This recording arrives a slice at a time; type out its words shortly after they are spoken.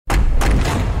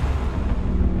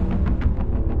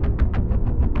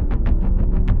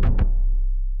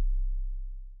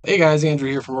Hey guys, Andrew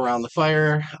here from Around the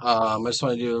Fire. I just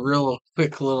want to do a real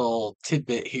quick little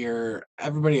tidbit here.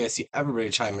 I see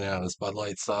everybody chiming in on this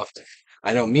Budlight stuff.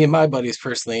 I know me and my buddies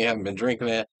personally haven't been drinking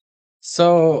it.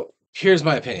 So here's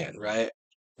my opinion, right?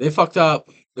 They fucked up.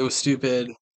 It was stupid.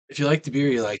 If you like the beer,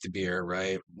 you like the beer,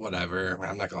 right? Whatever.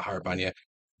 I'm not gonna harp on you.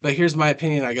 But here's my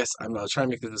opinion. I guess I'm gonna try and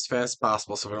make this as fast as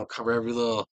possible so we don't cover every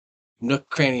little nook,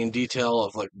 cranny, and detail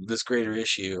of like this greater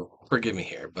issue. Forgive me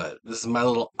here, but this is my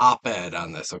little op-ed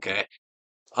on this, okay?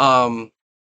 Um,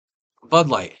 Bud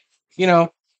Light, you know,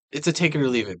 it's a take it or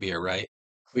leave it beer, right?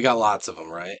 We got lots of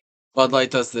them, right? Bud Light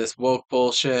does this woke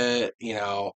bullshit,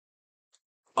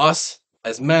 us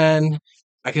as men,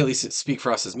 I can at least speak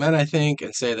for us as men, I think,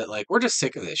 and say that, like, we're just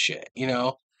sick of this shit, you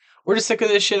know? We're just sick of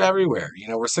this shit everywhere.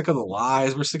 We're sick of the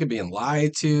lies. We're sick of being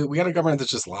lied to. We got a government that's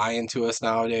just lying to us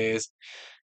nowadays,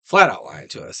 flat out lying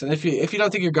to us. And if you don't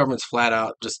think your government's flat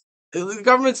out, just the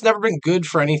government's never been good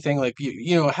for anything. Like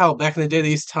hell, back in the day,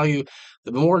 they used to tell you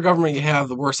the more government you have,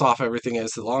 the worse off everything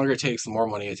is. The longer it takes, the more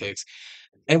money it takes.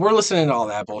 And we're listening to all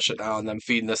that bullshit now, and them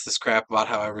feeding us this crap about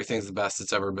how everything's the best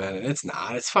it's ever been, and it's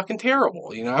not. It's fucking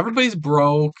terrible. Everybody's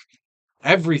broke.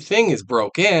 Everything is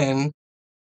broken.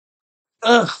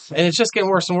 Ugh, and it's just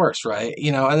getting worse and worse, right?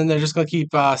 And then they're just going to keep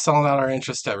selling out our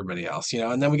interest to everybody else,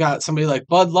 and then we got somebody like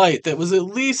Bud Light that was at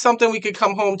least something we could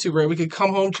come home to, right? We could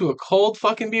come home to a cold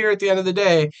fucking beer at the end of the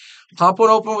day, pop one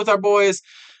open with our boys,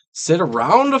 sit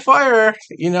around a fire,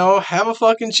 have a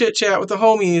fucking chit chat with the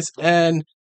homies, and,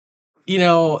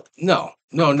 no,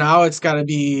 now it's got to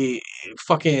be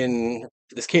fucking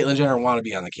this Caitlyn Jenner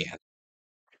wannabe on the can.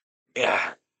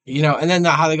 Yeah. And then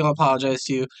how they gonna apologize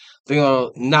to you? They're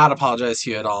gonna not apologize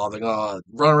to you at all. They're gonna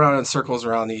run around in circles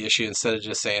around the issue instead of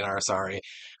just saying "are sorry"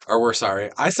 or "we're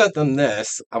sorry." I sent them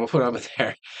this. I'm gonna put it up in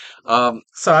there.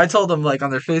 So I told them like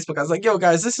on their Facebook, I was like, "Yo,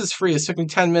 guys, this is free. It took me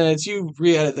 10 minutes. You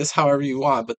re-edit this however you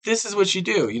want, but this is what you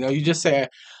do. You just say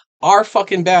are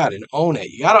fucking bad and own it.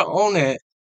 You gotta own it."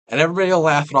 And everybody will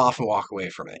laugh it off and walk away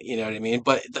from it. You know what I mean?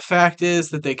 But the fact is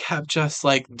that they kept just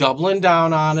like doubling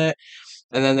down on it.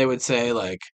 And then they would say,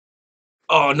 like,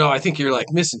 oh no, I think you're like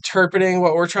misinterpreting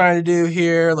what we're trying to do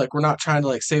here. Like, we're not trying to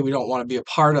like say we don't want to be a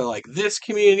part of like this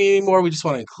community anymore. We just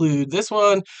want to include this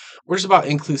one. We're just about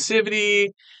inclusivity.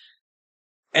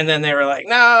 And then they were like,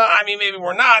 no, I mean, maybe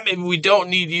we're not. Maybe we don't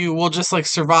need you. We'll just like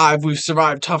survive. We've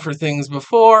survived tougher things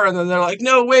before. And then they're like,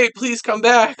 no, wait, please come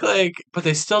back. Like, but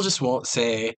they still just won't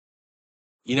say,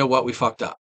 you know what? We fucked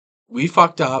up. We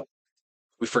fucked up.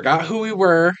 We forgot who we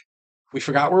were. We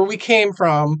forgot where we came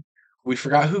from. We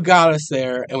forgot who got us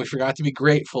there, and we forgot to be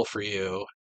grateful for you.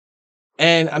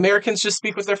 And Americans just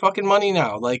speak with their fucking money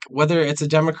now. Like, whether it's a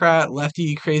Democrat,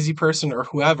 lefty, crazy person, or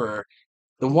whoever,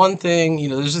 the one thing,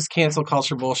 there's this cancel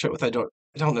culture bullshit, which I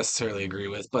don't necessarily agree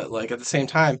with, but like at the same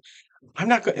time, I'm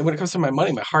not going when it comes to my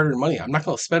money, my hard-earned money, I'm not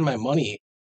going to spend my money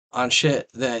on shit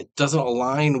that doesn't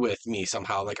align with me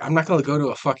somehow. Like, I'm not going to go to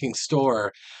a fucking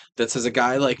store that says a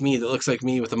guy like me that looks like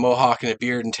me with a mohawk and a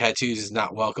beard and tattoos is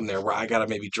not welcome there, where I got to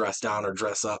maybe dress down or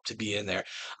dress up to be in there.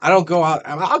 I don't go out.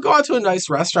 I'll go out to a nice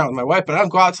restaurant with my wife, but I don't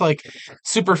go out to like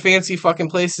super fancy fucking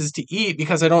places to eat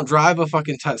because I don't drive a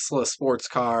fucking Tesla sports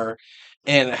car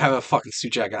and have a fucking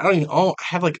suit jacket. I don't even own, I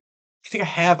have like, I think I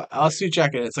have a suit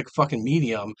jacket. It's like a fucking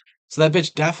medium. So that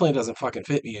bitch definitely doesn't fucking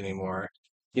fit me anymore.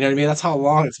 You know what I mean? That's how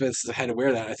long it's been since I had to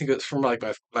wear that. I think it was from like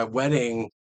my wedding,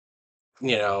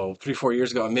 3, 4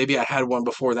 years ago. And maybe I had one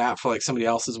before that for like somebody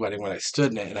else's wedding when I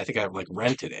stood in it. And I think I like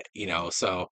rented it.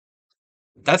 So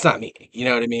that's not me. You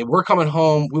know what I mean? We're coming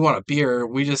home. We want a beer.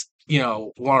 We just,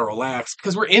 want to relax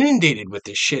because we're inundated with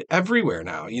this shit everywhere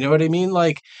now. You know what I mean?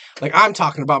 Like I'm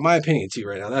talking about my opinion to you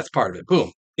right now. That's part of it.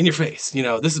 Boom. In your face.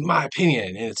 This is my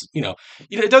opinion. And it's,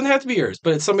 it doesn't have to be yours,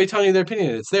 but it's somebody telling you their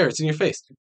opinion. It's there. It's in your face.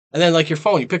 And then like your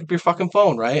phone, you pick up your fucking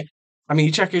phone, right? I mean,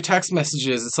 you check your text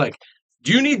messages. It's like,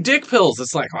 do you need dick pills?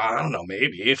 It's like, well, I don't know,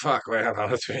 maybe. Fuck, wait,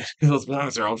 let's be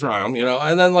honest here, I'll try them,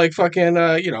 And then like fucking,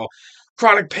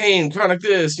 chronic pain, chronic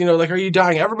this, like, are you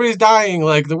dying? Everybody's dying.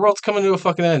 Like, the world's coming to a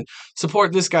fucking end.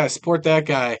 Support this guy, support that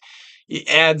guy.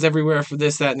 Ads everywhere for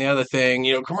this, that, and the other thing.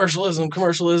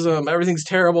 Commercialism. Everything's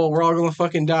terrible. We're all gonna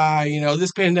fucking die.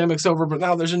 This pandemic's over, but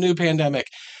now there's a new pandemic.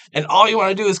 And all you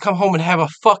want to do is come home and have a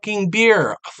fucking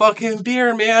beer. A fucking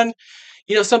beer, man.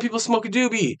 Some people smoke a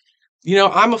doobie.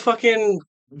 I'm a fucking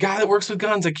guy that works with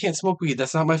guns. I can't smoke weed.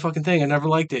 That's not my fucking thing. I never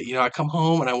liked it. I come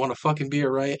home and I want a fucking beer,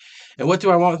 right? And what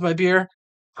do I want with my beer?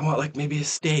 I want like maybe a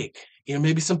steak,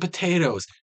 maybe some potatoes,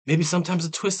 maybe sometimes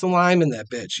a twist of lime in that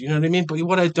bitch. You know what I mean? But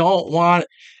what I don't want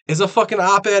is a fucking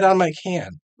op-ed on my can,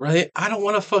 right? I don't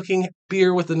want a fucking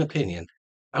beer with an opinion.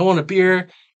 I want a beer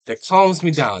that calms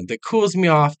me down, that cools me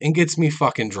off, and gets me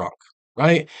fucking drunk.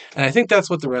 right? And I think that's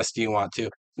what the rest of you want too.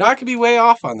 Now, I could be way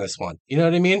off on this one. You know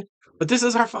what I mean? But this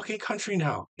is our fucking country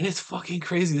now. And it's fucking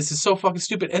crazy. This is so fucking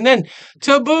stupid. And then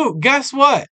to boot, guess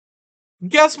what?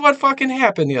 Guess what fucking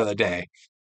happened the other day?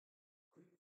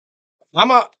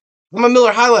 I'm a I'm a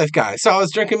Miller High Life guy. So I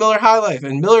was drinking Miller High Life,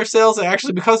 and Miller sales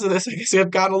actually because of this, I guess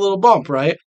have gotten a little bump,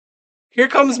 right? Here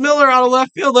comes Miller out of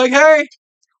left field, like,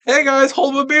 hey guys,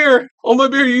 hold my beer. Hold my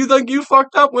beer. You think you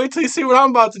fucked up? Wait till you see what I'm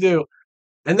about to do.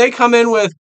 And they come in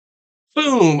with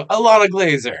boom, Alana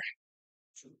Glazer.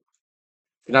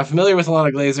 You're not familiar with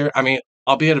Alana Glazer. I mean,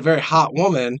 albeit a very hot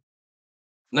woman,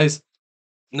 nice,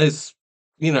 nice,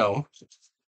 you know,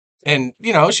 and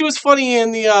she was funny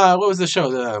in the what was the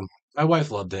show? My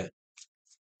wife loved it.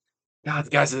 God,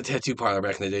 the guys at the tattoo parlor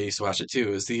back in the day used to watch it too.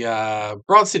 It was the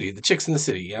Broad City, the Chicks in the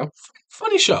City.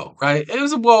 Funny show, right? It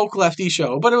was a woke lefty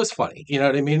show, but it was funny. You know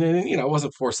what I mean? And it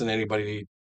wasn't forcing anybody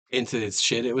into its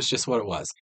shit. It was just what it was.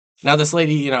 Now this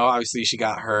lady, obviously she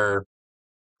got her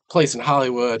place in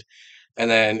Hollywood, and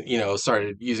then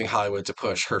started using Hollywood to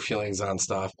push her feelings on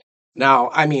stuff. Now,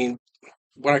 I mean,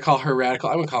 when I call her radical,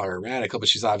 I wouldn't call her radical, but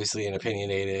she's obviously an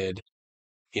opinionated,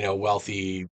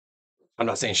 wealthy. I'm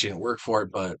not saying she didn't work for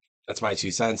it, but that's my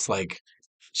 2 cents. Like,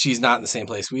 she's not in the same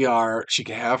place we are. She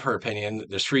can have her opinion.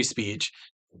 There's free speech.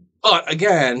 But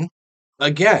again,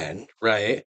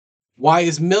 right? Why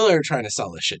is Miller trying to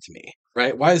sell this shit to me?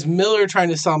 Right? Why is Miller trying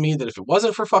to sell me that if it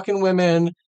wasn't for fucking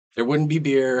women, there wouldn't be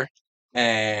beer,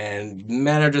 and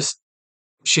men are just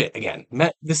shit again.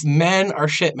 This men are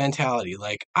shit mentality.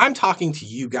 Like, I'm talking to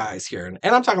you guys here, and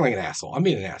I'm talking like an asshole. I'm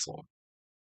being an asshole.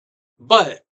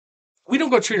 But we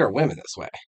don't go treat our women this way.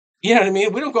 You know what I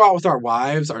mean? We don't go out with our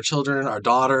wives, our children, our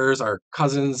daughters, our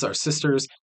cousins, our sisters.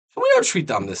 We don't treat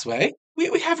them this way.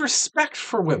 We have respect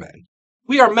for women.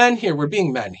 We are men here. We're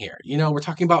being men here. We're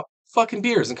talking about fucking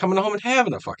beers and coming home and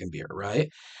having a fucking beer, right?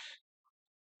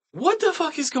 What the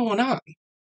fuck is going on?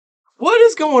 What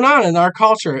is going on in our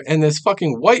culture and this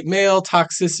fucking white male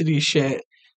toxicity shit?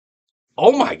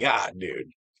 Oh my God,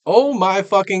 dude. Oh my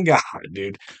fucking God,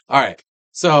 dude. All right.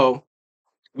 So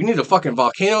we need a fucking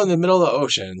volcano in the middle of the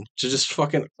ocean to just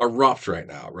fucking erupt right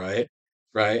now, right?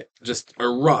 Right? Just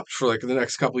erupt for like the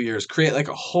next couple of years, create like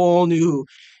a whole new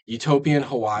utopian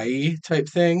Hawaii type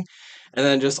thing. And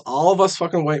then just all of us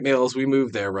fucking white males, we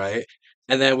move there, right?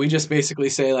 And then we just basically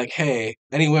say, like, hey,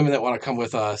 any women that want to come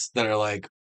with us that are like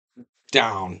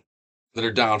down, that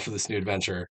are down for this new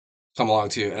adventure, come along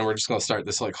too. And we're just going to start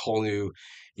this like whole new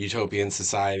utopian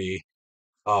society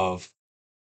of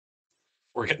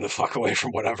we're getting the fuck away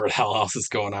from whatever the hell else is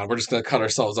going on. We're just gonna cut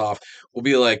ourselves off. We'll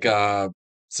be like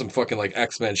some fucking like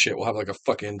X-Men shit. We'll have like a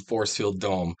fucking force field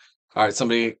dome. All right,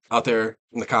 somebody out there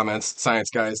in the comments, science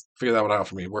guys, figure that one out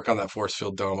for me. Work on that force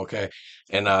field dome, okay?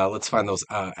 And let's find those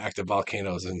active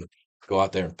volcanoes and go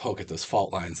out there and poke at those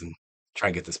fault lines and try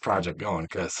and get this project going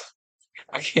because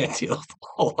I can't deal with a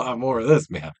whole lot more of this,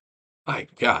 man. My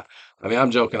God. I mean,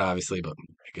 I'm joking, obviously, but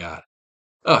my God.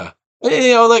 Uh,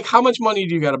 like how much money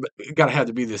do you gotta have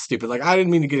to be this stupid? Like I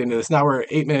didn't mean to get into this. Now we're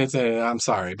 8 minutes in, and I'm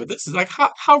sorry, but this is like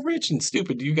how rich and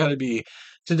stupid do you gotta be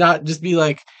to not just be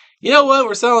like, you know what,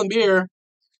 we're selling beer.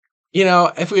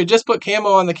 If we had just put camo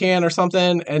on the can or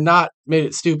something and not made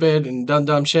it stupid and done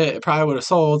dumb shit, it probably would have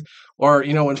sold. Or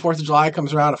when 4th of July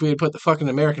comes around, if we had put the fucking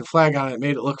American flag on it,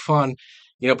 made it look fun.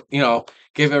 Gave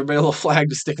everybody a little flag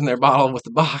to stick in their bottle with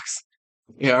the box.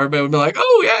 Everybody would be like,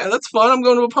 oh, yeah, that's fun. I'm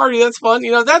going to a party. That's fun.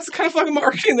 That's the kind of fucking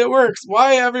marketing that works.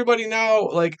 Why everybody now,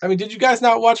 like, I mean, did you guys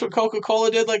not watch what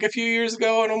Coca-Cola did like a few years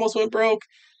ago and almost went broke?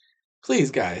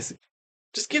 Please, guys,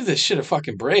 just give this shit a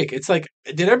fucking break. It's like,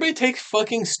 did everybody take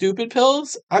fucking stupid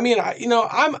pills? I mean,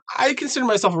 I consider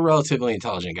myself a relatively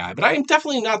intelligent guy, but I am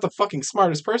definitely not the fucking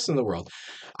smartest person in the world.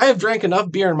 I have drank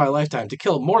enough beer in my lifetime to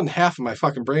kill more than half of my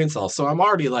fucking brain cells, so I'm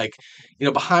already like,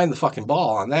 behind the fucking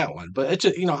ball on that one. But it's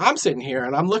just, I'm sitting here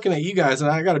and I'm looking at you guys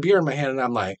and I got a beer in my hand and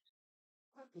I'm like,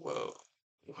 whoa,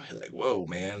 whoa,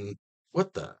 man,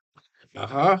 what the?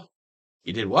 Uh-huh.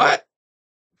 You did what?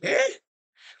 Eh?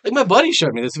 Like my buddy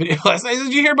showed me this video last night.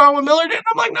 Did you hear about what Miller did?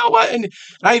 I'm like, no, what? And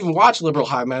I even watch Liberal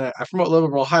Hive Mind. I promote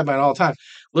Liberal Hive Mind all the time.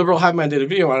 Liberal Hive Mind did a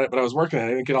video on it, but I was working on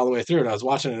it. I didn't get all the way through it. I was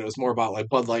watching it. It was more about like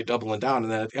Bud Light doubling down.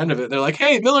 And then at the end of it, they're like,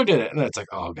 hey, Miller did it. And then it's like,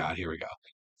 oh, God, here we go.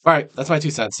 All right. That's my 2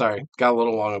 cents. Sorry. Got a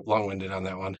little long-winded on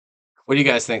that one. What do you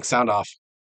guys think? Sound off.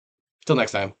 Till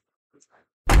next time.